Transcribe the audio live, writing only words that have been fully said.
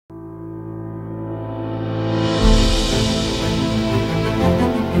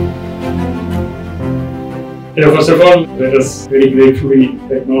First of all, let us very gratefully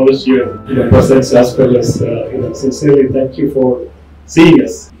acknowledge your presence as well as sincerely thank you for seeing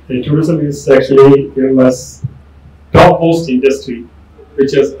us. Tourism is actually given us topmost industry,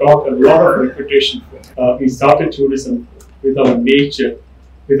 which has got a lot of reputation for. We started tourism with our nature,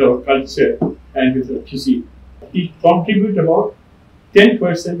 with our culture, and with our cuisine. We contribute about 10%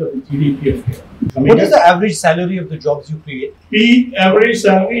 of the GDP of Kerala. What is the average salary of the jobs you create? The average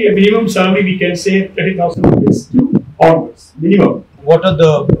salary, a minimum salary, we can say 30,000 rupees onwards, minimum. What are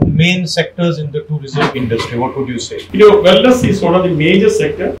the main sectors in the tourism industry? What would you say? Wellness is one of the major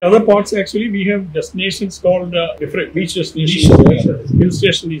sectors. Other parts, actually, we have destinations called different beach destinations. Hill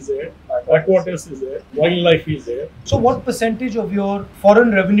station is there, backwaters is there, wildlife is there. So, what percentage of your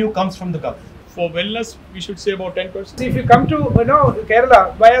foreign revenue comes from the government? For wellness, we should say about 10%. See, if you come to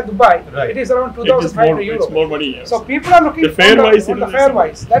Kerala via Dubai, it is around 2,500 euros. It's more money. Yes. So people are looking the fare-wise. on the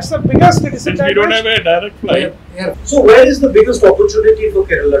fare-wise. That's the biggest disadvantage. Since we don't have a direct flight. So where is the biggest opportunity for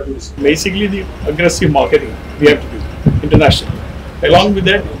Kerala tourism? Basically, the aggressive marketing we have to do internationally. Along with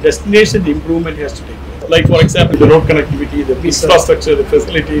that, destination improvement has to take place. Like for example, the road connectivity, the infrastructure, the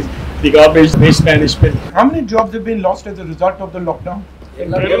facilities, the garbage waste management. How many jobs have been lost as a result of the lockdown?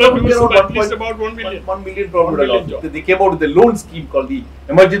 Kerala tourism at least about 1 million. 1 million probably. They came out with a loan scheme called the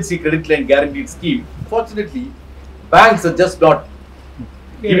Emergency Credit Line Guaranteed Scheme. Fortunately, banks are just not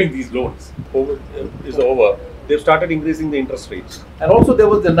giving these loans. COVID is over. They've started increasing the interest rates. And also there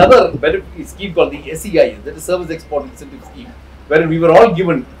was another benefit scheme called the SEI, that is Service Export Incentive Scheme, wherein we were all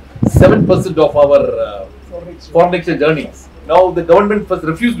given 7% of our foreign exchange earnings. Now the government first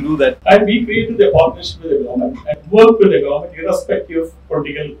refused to do that. And we created a partnership with the government and worked with the government irrespective of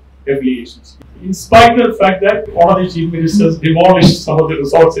political affiliations. In spite of the fact that one of the chief ministers demolished some of the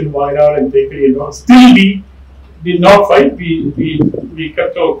resorts in Wayanad and Tekari and all, still we did not fight. We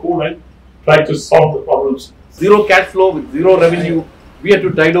kept our cool and tried to solve the problems. Zero cash flow with zero revenue. We had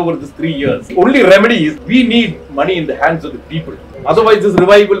to tide over this 3 years. The only remedy is we need money in the hands of the people. Otherwise this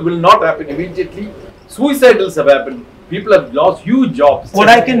revival will not happen immediately. Suicidals have happened. People have lost huge jobs. What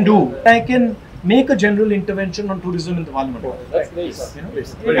I can do, I can make a general intervention on tourism in the Parliament. That's nice.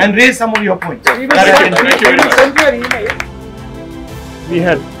 And raise some of your points. Thank you very much. We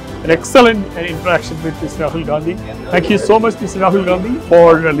had an excellent interaction with Mr. Rahul Gandhi. Thank you so much, Mr. Rahul Gandhi,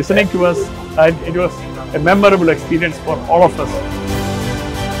 for listening to us, and it was a memorable experience for all of us.